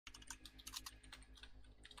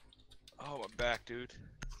Oh, I'm back, dude.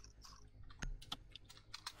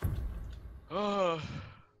 Oh.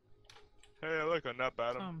 Hey, look, I'm not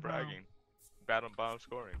bad. I'm bragging. Bad on bomb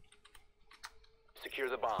scoring. Secure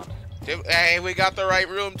the bombs. Hey, we got the right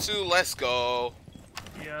room too. Let's go.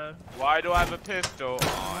 Yeah. Why do I have a pistol? As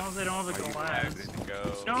long as they don't have a glass.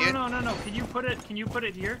 No. Can you put it? Can you put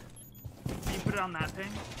it here? Can you put it on that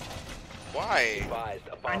thing? Why?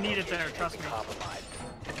 I need it there. Trust me.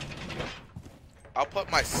 I'll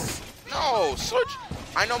put my. No, Slortch.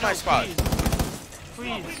 I know my spot.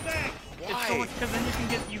 Please. Why? So because then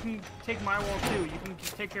you can take my wall too. You can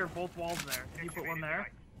take care of both walls there. Can you put one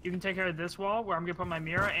there? You can take care of this wall where I'm gonna put my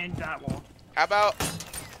mirror and that wall. How about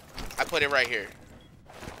I put it right here?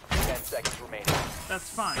 10 seconds remaining. That's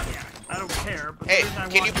fine. Yeah, I don't care. But Hey,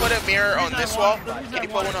 can you put a mirror on this wall? Can you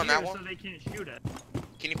put one on that wall? So they can't shoot it.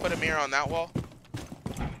 Can you put a mirror on that wall?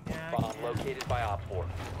 Yeah. Bomb located by Op 4.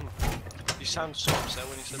 You sound so upset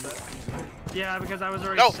when you said that. Yeah, because I was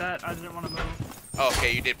already set. I didn't want to move. Oh,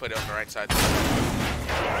 okay, you did put it on the right side. Yeah,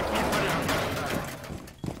 I can't put it on the other side.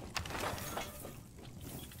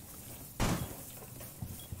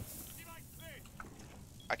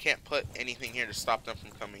 I can't put anything here to stop them from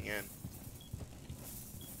coming in.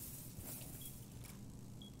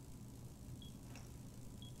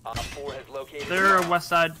 Op 4 has located. They're west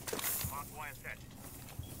side.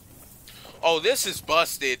 Oh, this is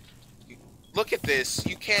busted. Look at this.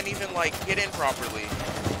 You can't even, like, get in properly.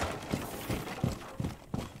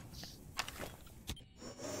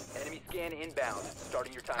 Enemy scan inbound.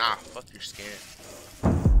 Starting your timer. Ah, fuck your scan.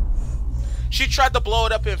 She tried to blow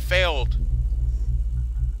it up and failed.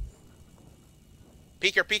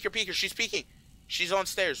 Peeker, peeker, peeker. She's peeking. She's on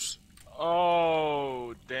stairs.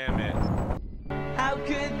 Oh, damn it. How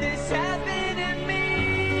could this happen to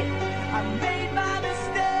me? I made my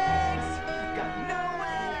mistakes. Got nowhere.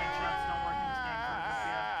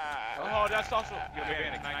 Oh, that's also. Yo,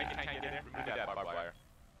 man, I can't get in. Remove that barbed wire.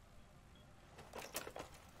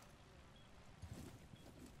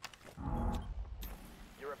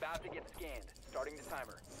 You're about to get scanned. Starting the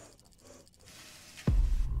timer.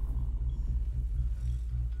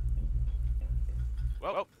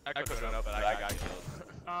 Well, I could have, but I got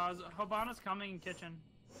killed. Habana's coming in kitchen.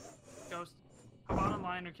 Ghost. Habana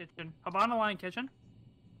line or kitchen. Habana line kitchen.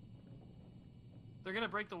 They're gonna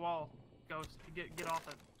break the wall. Ghost, get off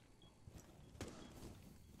it.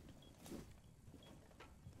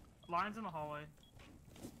 Line's in the hallway.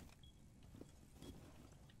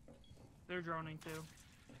 They're droning too.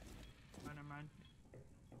 Oh, never mind.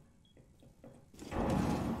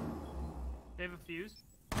 They have a fuse.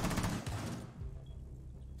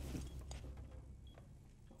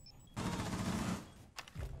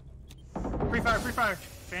 Free fire, free fire.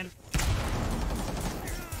 Bandit.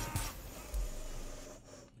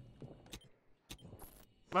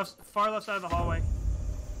 Far left side of the hallway.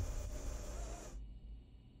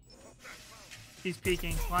 He's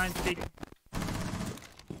peeking. Line's peeking.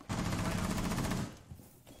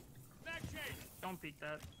 Don't peek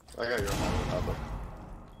that. I got your mom.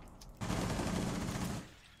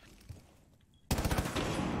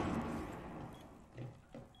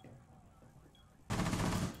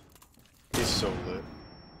 He's so lit.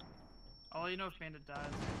 I'll let you know if Bandit dies.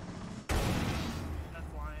 That's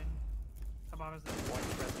lying. Habana's there. One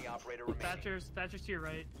friendly operator remaining. Thatcher's to your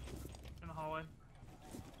right. In the hallway.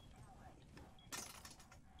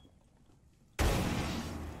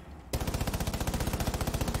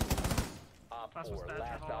 Op Last one's 4, Thatcher,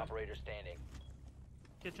 last hallway. operator standing.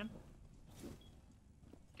 Kitchen.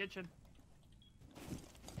 Kitchen.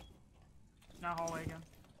 Now hallway again.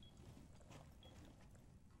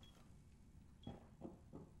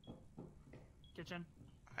 Kitchen.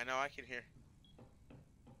 I know, I can hear.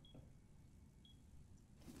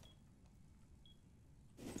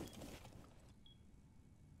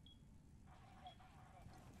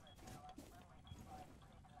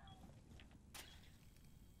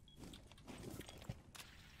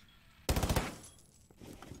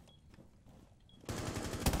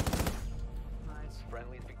 Nice.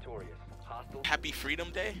 Friendly's victorious. Hostile. Happy Freedom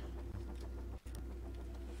Day?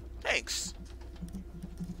 Thanks.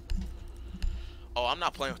 Oh, I'm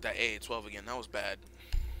not playing with that AA-12 again. That was bad.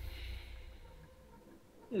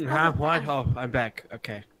 Huh? What? Oh, I'm back.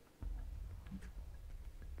 Okay.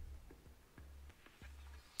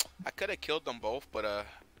 I could have killed them both, but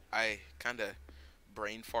I kind of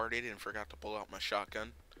brain farted and forgot to pull out my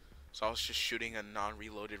shotgun. So I was just shooting a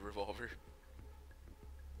non-reloaded revolver.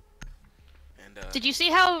 And Did you see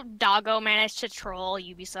how Doggo managed to troll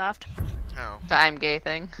Ubisoft? How? The I'm gay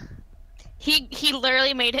thing. He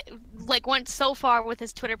literally made it, like, went so far with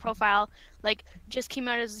his Twitter profile, like, just came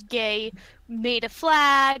out as gay, made a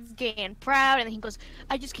flag, gay and proud, and then he goes,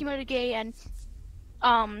 I just came out as gay and,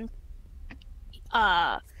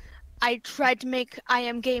 I tried to make I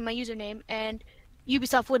am gay my username, and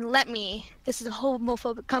Ubisoft wouldn't let me. This is a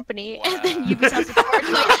homophobic company. Wow. And then Ubisoft supports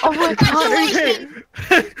like, Oh my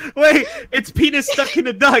god! Wait, it's penis stuck in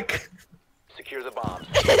a duck. Secure the bombs.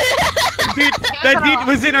 Dude, that dude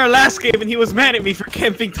was in our last game and he was mad at me for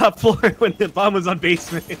camping top floor when the bomb was on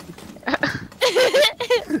basement.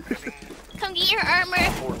 Come get your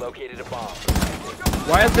armor. 4 located a bomb.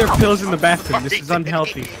 Why are there pills in the bathroom? This is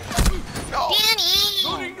unhealthy. No. Danny!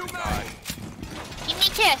 Oh my god. Give me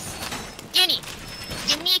a kiss. Danny,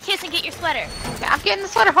 give me a kiss and get your sweater. Okay, I'm getting the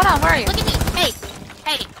sweater. Hold on, where are you? Look at me. Hey,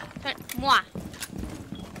 hey. Moi.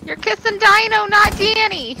 You're kissing Dino, not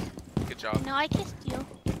Danny. Good job. No, I kissed you.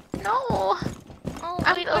 No, Oh,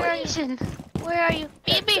 I'm wait, where are you? Asian. Where are you?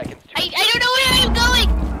 10 Baby, seconds to I don't know where I'm going.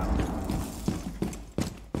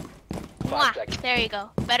 5 Mwah. seconds. There you go.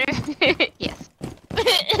 Better? Yes.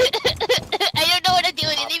 I don't know what I'm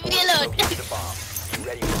doing. Leave me alone. Located a bomb. Be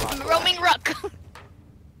ready for I'm a hostile roaming rook.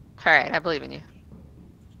 All right, I believe in you.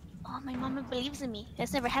 Oh, my mama believes in me.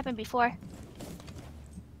 That's never happened before.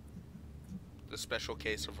 The special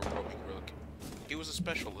case of a roaming rook. He was a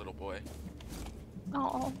special little boy.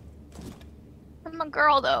 Oh. I'm a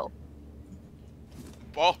girl, though.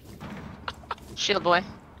 Oh, Shield boy.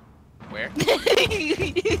 where?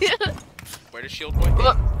 Where does Shield Boy be?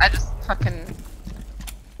 Look, I just fucking.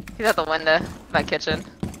 He's at the window of my kitchen.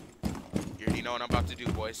 You already know what I'm about to do,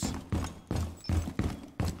 boys.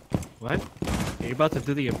 What? Are you about to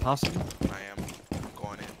do the impossible? I am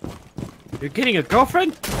going in. You're getting a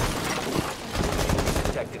girlfriend?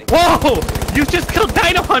 detected. Whoa! You just killed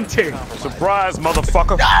Dino Hunter! Surprise,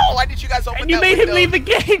 motherfucker! No! Why did you guys open And you that made him window? leave the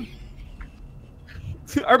game!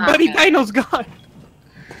 Our buddy Okay. Dino's gone!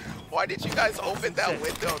 Why did you guys open that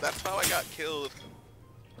window? That's how I got killed.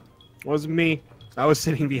 Wasn't me. I was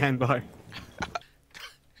sitting behind bar.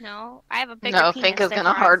 No, I have a bigger No, penis. Fink is gonna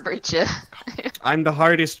therefore hard breach you. I'm the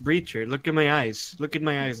hardest breacher. Look at my eyes. Look at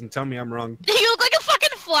my eyes and tell me I'm wrong. You look like a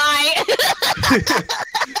fucking fly.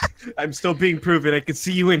 I'm still being proven. I can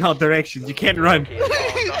see you in all directions. You can't run.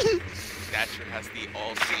 Thatcher has the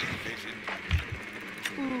all-seeing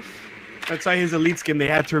vision. That's why his elite skin, they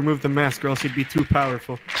had to remove the mask or else he'd be too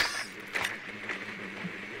powerful.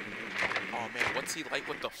 Oh man, what's he like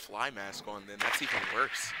with the fly mask on then? That's even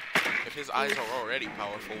worse. If his eyes are already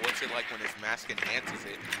powerful, what's it like when his mask enhances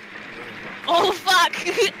it? Oh fuck.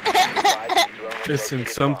 Listen,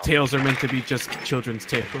 some tales are meant to be just children's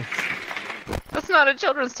tales. That's not a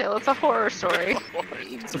children's tale, it's a horror story.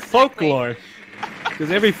 It's a folklore. Because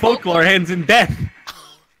every folklore ends in death.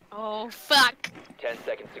 Oh fuck. 10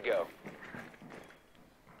 seconds to go.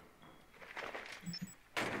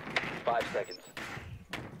 5 seconds.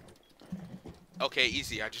 Okay,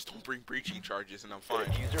 easy. I just don't bring breaching charges and I'm The fine.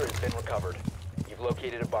 diffuser has been recovered. You've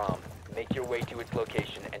located a bomb. Make your way to its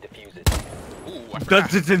location and defuse it. Ooh, I forgot.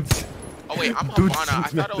 Dun-dun-dun. Oh wait, I'm Dude, Havana. I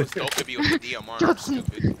thought it was dope to be with the DMR. I'm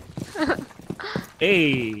stupid.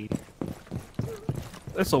 Hey.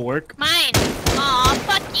 This'll work. Mine. Aw,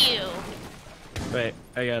 fuck you. Wait,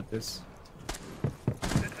 I got this.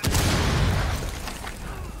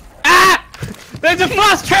 Ah! There's a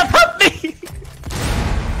frost trap! Help me!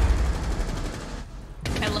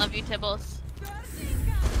 I love you, Tibbles.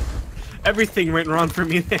 Everything went wrong for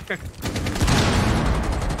me there.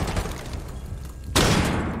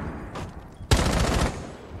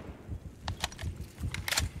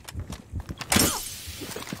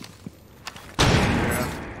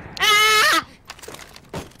 Ah!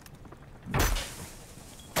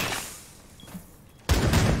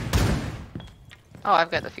 Oh,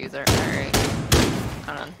 I've got the fuser. Alright.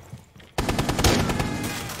 Hold on.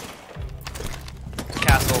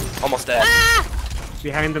 Castle, almost dead. Ah!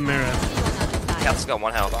 Behind the mirror. Castle's got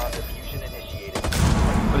 1 health. Bomb diffusion initiated.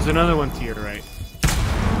 There's another one to your right.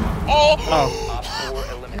 Oh! Oh. Op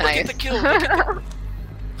 4 eliminated. Look at the kill! Look at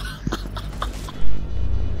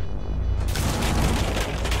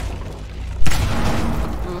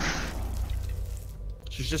the... Oof.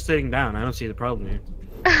 She's just sitting down. I don't see the problem here.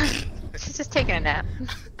 She's just taking a nap.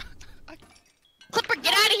 Clipper,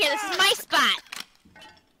 get out of here. This is my spot.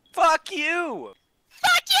 Fuck you!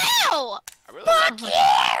 Fuck you! I really Fuck like...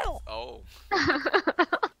 you! Oh.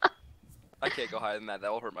 I can't go higher than that.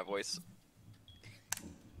 That will hurt my voice.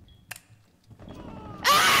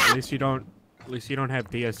 At least you don't. At least you don't have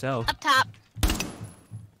DSL. Up top.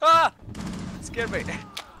 Ah! Scared me.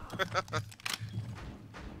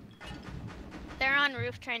 They're on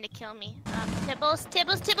roof trying to kill me. Tibbles,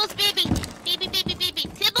 Tibbles, Tibbles, baby! Baby, baby, baby!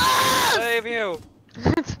 Tibbles! Save you!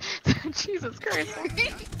 Jesus Christ.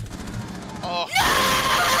 Oh.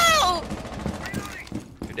 No!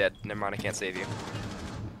 You're dead. Never mind, I can't save you.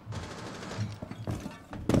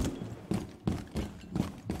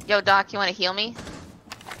 Yo, Doc, you wanna heal me?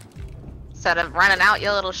 Instead of running out,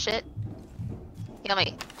 you little shit. Heal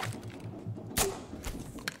me.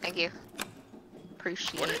 Thank you.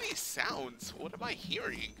 Appreciate What are it. these sounds? What am I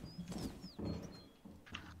hearing?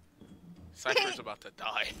 Cypher's about to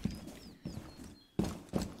die.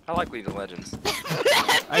 I like League of Legends.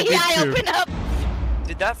 I did too. Open up.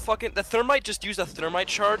 Did that fucking the thermite just use a thermite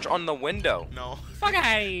charge on the window? No. Fuck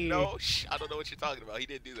I. No, shh, I don't know what you're talking about. He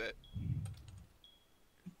didn't do that.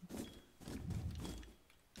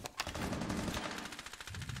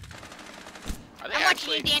 Are they I'm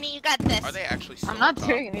watching you, Danny. You got this. Are they actually still I'm not on top?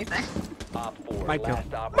 doing anything. Op 4, My kill.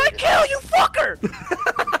 last operator. My kill, you fucker!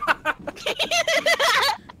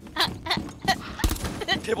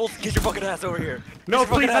 Tibbles, get your fucking ass over here. No, Get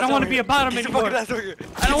your please, fucking I don't ass want to over be here. a bottom Get your anymore. fucking ass over here.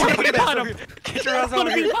 I don't want to be a Get your bottom. fucking ass over here. Get your I ass don't want over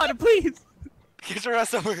to be a here. bottom, please. Get your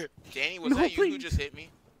ass over here. Danny, was No, that you who please. just hit me?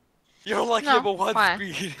 You're like No, Hibble 1 why?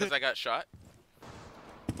 speed. Because I got shot?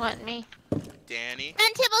 What, me? Danny?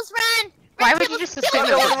 Run, Tibbles, run! Why Run, would you Tibbles, just Tibbles, assume Get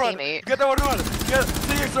it that was one a run. teammate? Get that one run.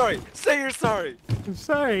 Say you're sorry. Say you're sorry. I'm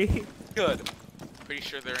sorry. Good. Pretty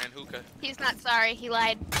sure they're in hookah. He's not sorry. He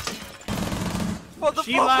lied. What the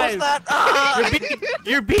She fuck lies. was that? Ah!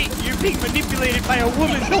 You're being manipulated by a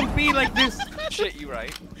woman. Don't be like this. Shit, you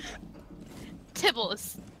right.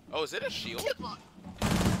 Tibbles. Oh, is it a shield? Tibbles.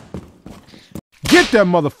 Get that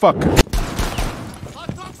motherfucker!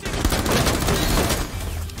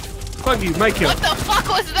 Fuck you, my kill. What the fuck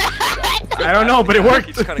was that? I don't know, but it worked.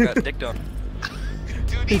 He just kind of got dicked on.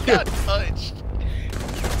 Dude, he got touched.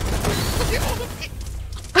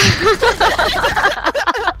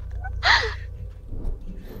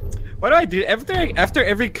 What do I do? After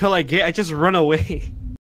every kill I get, I just run away.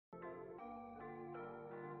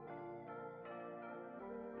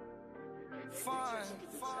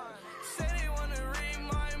 Say they wanna read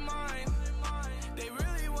my mind. They really